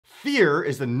Fear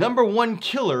is the #1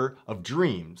 killer of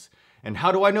dreams. And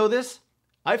how do I know this?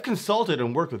 I've consulted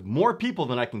and worked with more people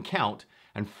than I can count,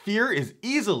 and fear is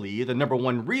easily the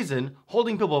 #1 reason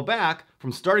holding people back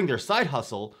from starting their side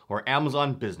hustle or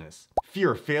Amazon business.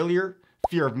 Fear of failure,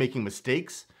 fear of making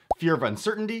mistakes, fear of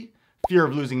uncertainty, fear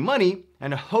of losing money,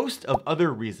 and a host of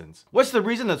other reasons. What's the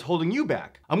reason that's holding you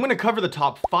back? I'm going to cover the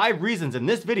top 5 reasons in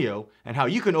this video and how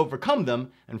you can overcome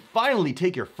them and finally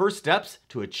take your first steps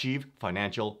to achieve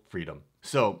financial freedom.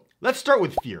 So let's start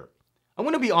with fear. I'm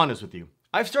going to be honest with you.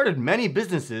 I've started many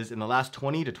businesses in the last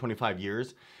 20 to 25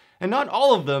 years, and not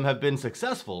all of them have been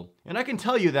successful. And I can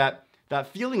tell you that that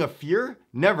feeling of fear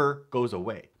never goes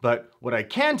away. But what I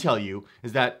can tell you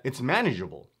is that it's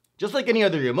manageable. Just like any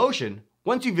other emotion,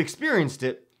 once you've experienced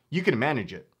it, you can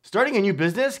manage it. Starting a new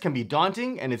business can be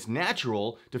daunting, and it's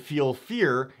natural to feel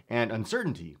fear and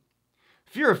uncertainty.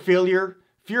 Fear of failure,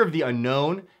 fear of the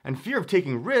unknown, and fear of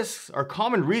taking risks are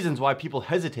common reasons why people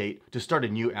hesitate to start a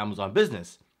new Amazon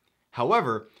business.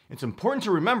 However, it's important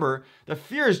to remember that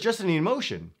fear is just an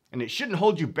emotion, and it shouldn't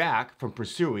hold you back from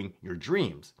pursuing your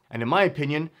dreams. And in my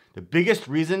opinion, the biggest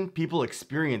reason people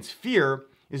experience fear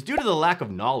is due to the lack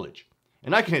of knowledge.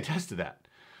 And I can attest to that.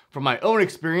 From my own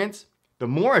experience, the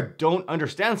more I don't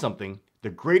understand something, the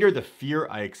greater the fear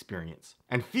I experience.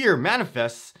 And fear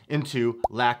manifests into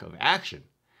lack of action.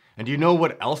 And do you know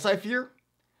what else I fear?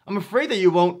 I'm afraid that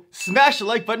you won't smash the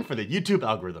like button for the YouTube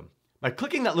algorithm. By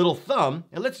clicking that little thumb,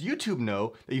 it lets YouTube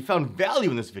know that you found value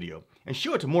in this video and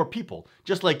show it to more people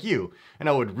just like you, and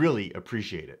I would really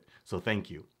appreciate it. So thank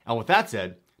you. And with that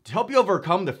said, to help you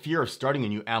overcome the fear of starting a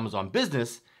new Amazon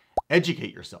business,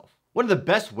 educate yourself. One of the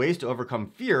best ways to overcome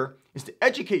fear is to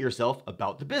educate yourself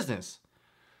about the business.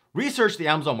 Research the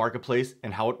Amazon marketplace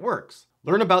and how it works.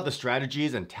 Learn about the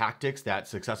strategies and tactics that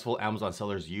successful Amazon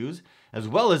sellers use, as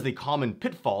well as the common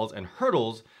pitfalls and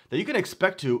hurdles that you can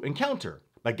expect to encounter.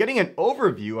 By getting an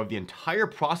overview of the entire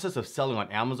process of selling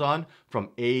on Amazon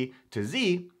from A to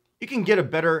Z, you can get a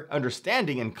better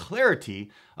understanding and clarity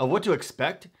of what to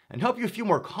expect and help you feel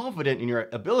more confident in your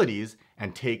abilities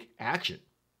and take action.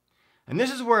 And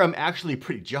this is where I'm actually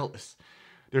pretty jealous.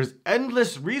 There's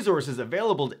endless resources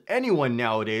available to anyone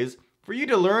nowadays for you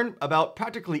to learn about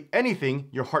practically anything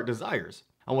your heart desires.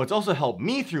 And what's also helped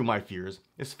me through my fears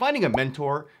is finding a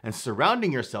mentor and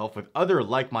surrounding yourself with other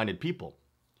like-minded people.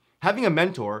 Having a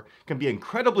mentor can be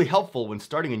incredibly helpful when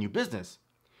starting a new business.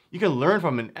 You can learn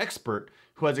from an expert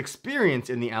who has experience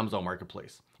in the Amazon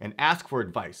marketplace and ask for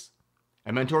advice.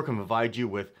 A mentor can provide you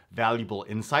with valuable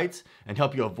insights and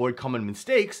help you avoid common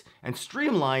mistakes and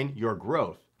streamline your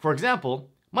growth. For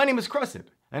example, my name is Crescent,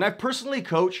 and I personally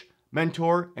coach,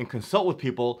 mentor, and consult with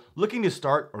people looking to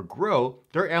start or grow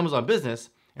their Amazon business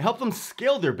and help them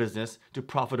scale their business to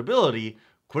profitability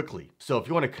quickly. So if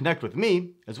you want to connect with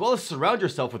me, as well as surround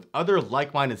yourself with other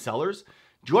like-minded sellers,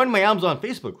 join my Amazon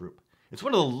Facebook group. It's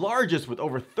one of the largest with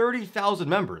over 30,000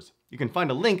 members. You can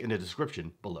find a link in the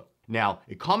description below. Now,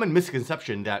 a common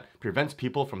misconception that prevents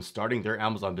people from starting their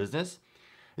Amazon business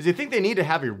is they think they need to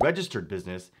have a registered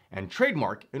business and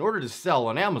trademark in order to sell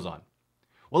on Amazon.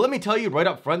 Well, let me tell you right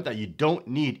up front that you don't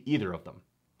need either of them.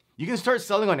 You can start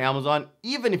selling on Amazon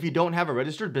even if you don't have a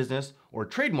registered business or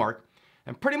trademark,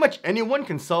 and pretty much anyone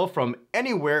can sell from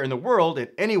anywhere in the world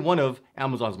at any one of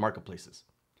Amazon's marketplaces.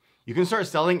 You can start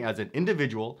selling as an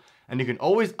individual, and you can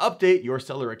always update your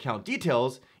seller account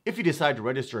details if you decide to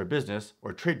register a business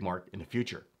or trademark in the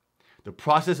future. The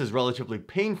process is relatively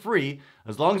pain-free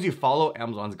as long as you follow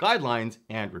Amazon's guidelines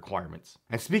and requirements.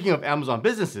 And speaking of Amazon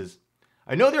businesses,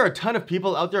 I know there are a ton of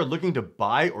people out there looking to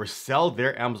buy or sell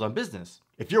their Amazon business.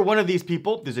 If you're one of these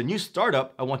people, there's a new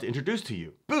startup I want to introduce to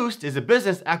you. Boosst is a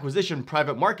business acquisition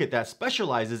private market that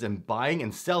specializes in buying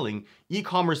and selling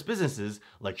e-commerce businesses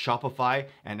like Shopify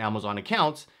and Amazon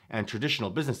accounts and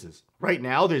traditional businesses. Right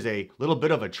now, there's a little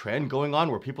bit of a trend going on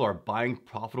where people are buying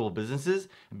profitable businesses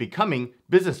and becoming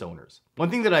business owners. One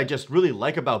thing that I just really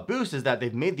like about Boosst is that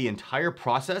they've made the entire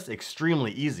process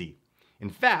extremely easy. In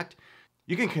fact,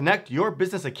 you can connect your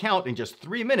business account in just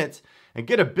 3 minutes and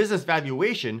get a business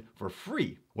valuation for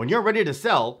free. When you're ready to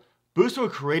sell, Boosst will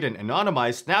create an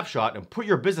anonymized snapshot and put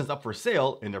your business up for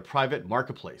sale in their private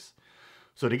marketplace.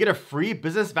 So to get a free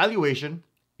business valuation,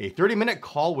 a 30-minute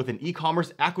call with an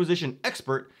e-commerce acquisition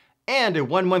expert, and a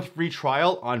 1-month free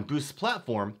trial on Boost's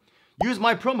platform, use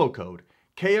my promo code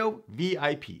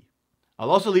KOVIP. I'll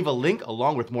also leave a link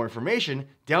along with more information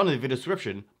down in the video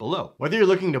description below. Whether you're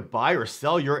looking to buy or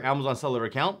sell your Amazon seller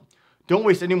account, don't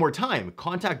waste any more time.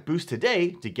 Contact Boosst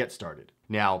today to get started.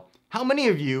 Now, how many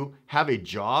of you have a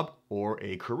job or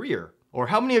a career? Or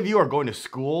how many of you are going to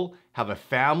school, have a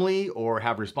family, or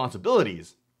have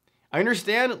responsibilities? I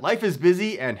understand life is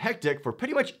busy and hectic for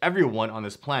pretty much everyone on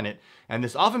this planet, and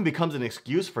this often becomes an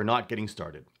excuse for not getting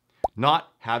started.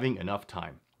 Not having enough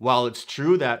time. While it's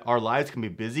true that our lives can be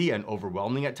busy and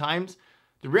overwhelming at times,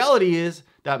 the reality is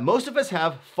that most of us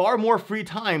have far more free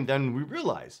time than we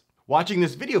realize. Watching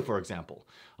this video, for example.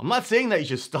 I'm not saying that you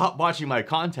should stop watching my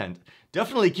content.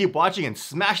 Definitely keep watching and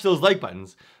smash those like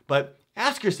buttons, but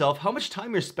ask yourself how much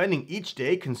time you're spending each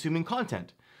day consuming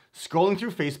content. Scrolling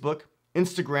through Facebook,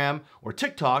 Instagram, or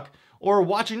TikTok, or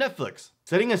watching Netflix.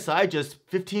 Setting aside just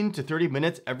 15 to 30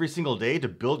 minutes every single day to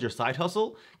build your side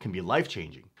hustle can be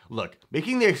life-changing. Look,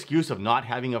 making the excuse of not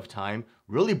having enough time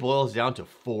really boils down to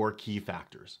 4 key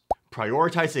factors.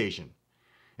 Prioritization.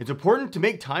 It's important to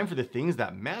make time for the things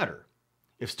that matter.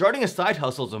 If starting a side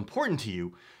hustle is important to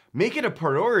you, make it a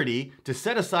priority to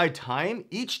set aside time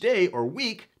each day or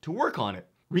week to work on it.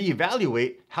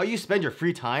 Reevaluate how you spend your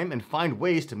free time and find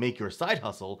ways to make your side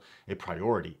hustle a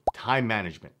priority. Time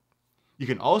management. You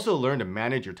can also learn to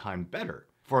manage your time better.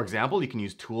 For example, you can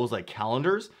use tools like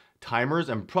calendars, timers,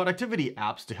 and productivity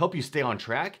apps to help you stay on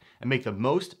track and make the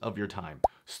most of your time.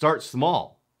 Start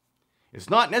small. It's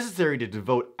not necessary to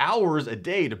devote hours a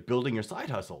day to building your side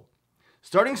hustle.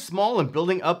 Starting small and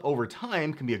building up over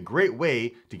time can be a great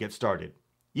way to get started.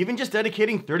 Even just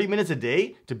dedicating 30 minutes a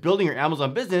day to building your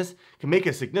Amazon business can make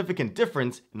a significant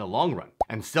difference in the long run.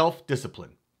 And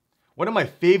self-discipline. One of my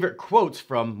favorite quotes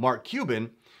from Mark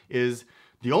Cuban is,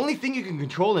 "The only thing you can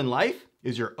control in life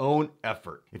is your own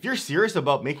effort." If you're serious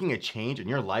about making a change in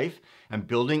your life and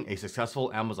building a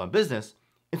successful Amazon business,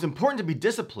 it's important to be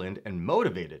disciplined and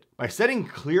motivated. By setting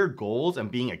clear goals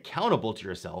and being accountable to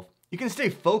yourself, you can stay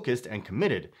focused and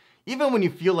committed, even when you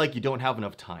feel like you don't have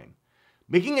enough time.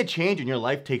 Making a change in your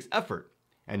life takes effort,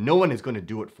 and no one is going to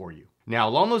do it for you. Now,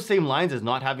 along those same lines as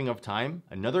not having enough time,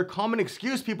 another common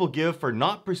excuse people give for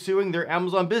not pursuing their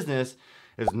Amazon business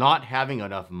is not having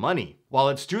enough money. While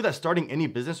it's true that starting any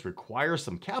business requires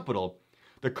some capital,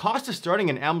 the cost of starting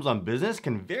an Amazon business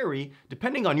can vary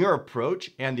depending on your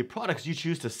approach and the products you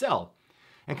choose to sell,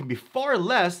 and can be far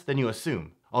less than you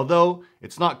assume. Although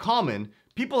it's not common,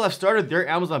 people have started their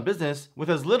Amazon business with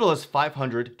as little as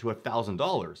 $500 to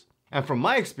 $1,000. And from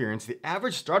my experience, the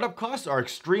average startup costs are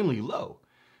extremely low.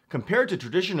 Compared to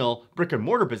traditional brick and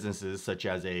mortar businesses such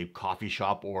as a coffee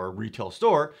shop or retail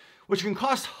store, which can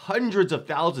cost hundreds of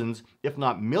thousands, if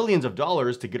not millions of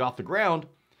dollars to get off the ground,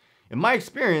 in my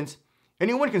experience,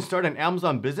 anyone can start an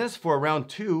Amazon business for around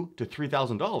 $2,000 to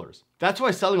 $3,000. That's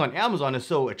why selling on Amazon is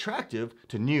so attractive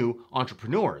to new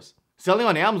entrepreneurs. Selling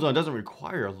on Amazon doesn't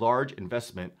require a large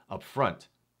investment up front.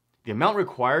 The amount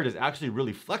required is actually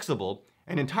really flexible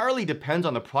and entirely depends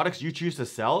on the products you choose to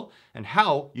sell and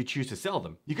how you choose to sell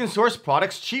them. You can source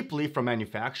products cheaply from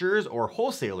manufacturers or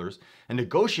wholesalers and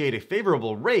negotiate a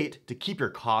favorable rate to keep your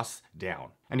costs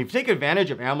down. And if you take advantage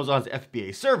of Amazon's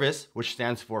FBA service, which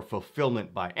stands for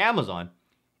Fulfillment by Amazon,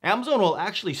 Amazon will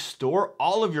actually store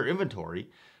all of your inventory,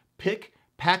 pick,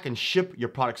 pack, and ship your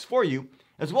products for you,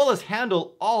 as well as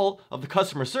handle all of the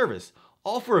customer service,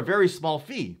 all for a very small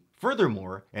fee.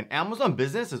 Furthermore, an Amazon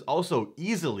business is also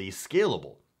easily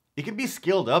scalable. It can be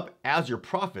scaled up as your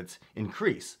profits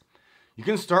increase. You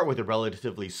can start with a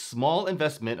relatively small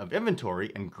investment of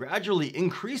inventory and gradually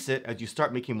increase it as you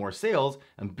start making more sales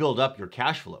and build up your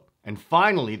cash flow. And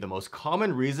finally, the most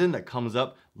common reason that comes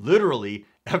up literally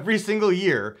every single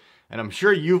year, and I'm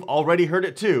sure you've already heard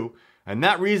it too, and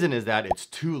that reason is that it's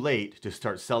too late to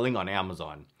start selling on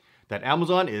Amazon. That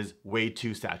Amazon is way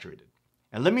too saturated.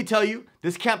 And let me tell you,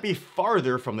 this can't be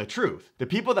farther from the truth. The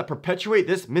people that perpetuate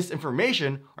this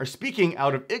misinformation are speaking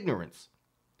out of ignorance.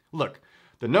 Look,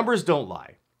 the numbers don't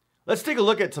lie. Let's take a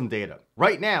look at some data.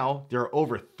 Right now, there are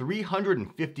over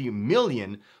 350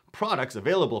 million products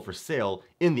available for sale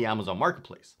in the Amazon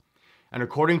marketplace. And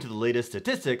according to the latest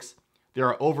statistics, there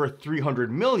are over 300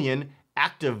 million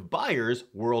active buyers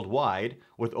worldwide,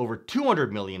 with over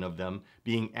 200 million of them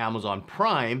being Amazon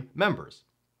Prime members.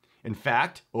 In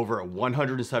fact, over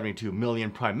 172 million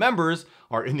Prime members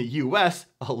are in the US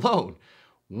alone.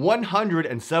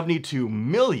 172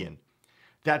 million.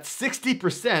 That's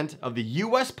 60% of the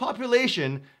US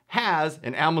population has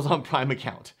an Amazon Prime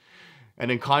account. And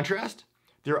in contrast,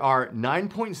 there are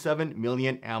 9.7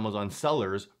 million Amazon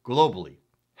sellers globally.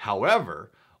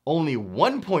 However, only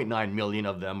 1.9 million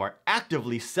of them are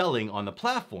actively selling on the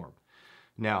platform.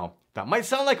 Now, that might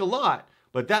sound like a lot,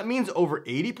 but that means over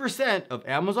 80% of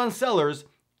Amazon sellers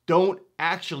don't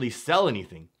actually sell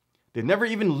anything. They've never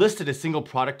even listed a single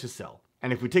product to sell.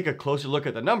 And if we take a closer look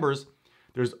at the numbers,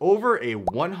 there's over a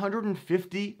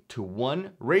 150 to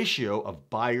 1 ratio of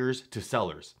buyers to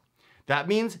sellers. That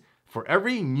means For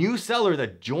every new seller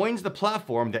that joins the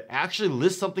platform that actually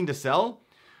lists something to sell,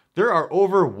 there are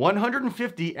over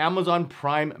 150 Amazon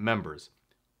Prime members.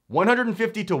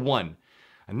 150 to 1.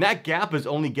 And that gap is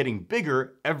only getting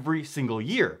bigger every single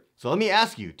year. So let me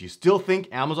ask you, do you still think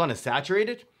Amazon is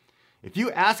saturated? If you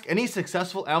ask any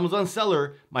successful Amazon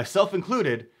seller, myself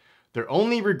included, their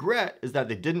only regret is that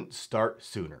they didn't start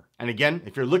sooner. And again,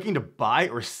 if you're looking to buy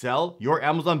or sell your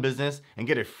Amazon business and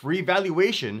get a free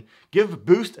valuation, give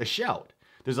Boosst a shout.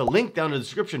 There's a link down in the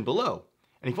description below.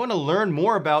 And if you want to learn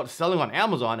more about selling on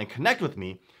Amazon and connect with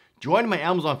me, join my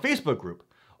Amazon Facebook group.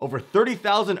 Over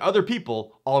 30,000 other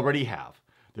people already have.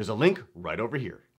 There's a link right over here.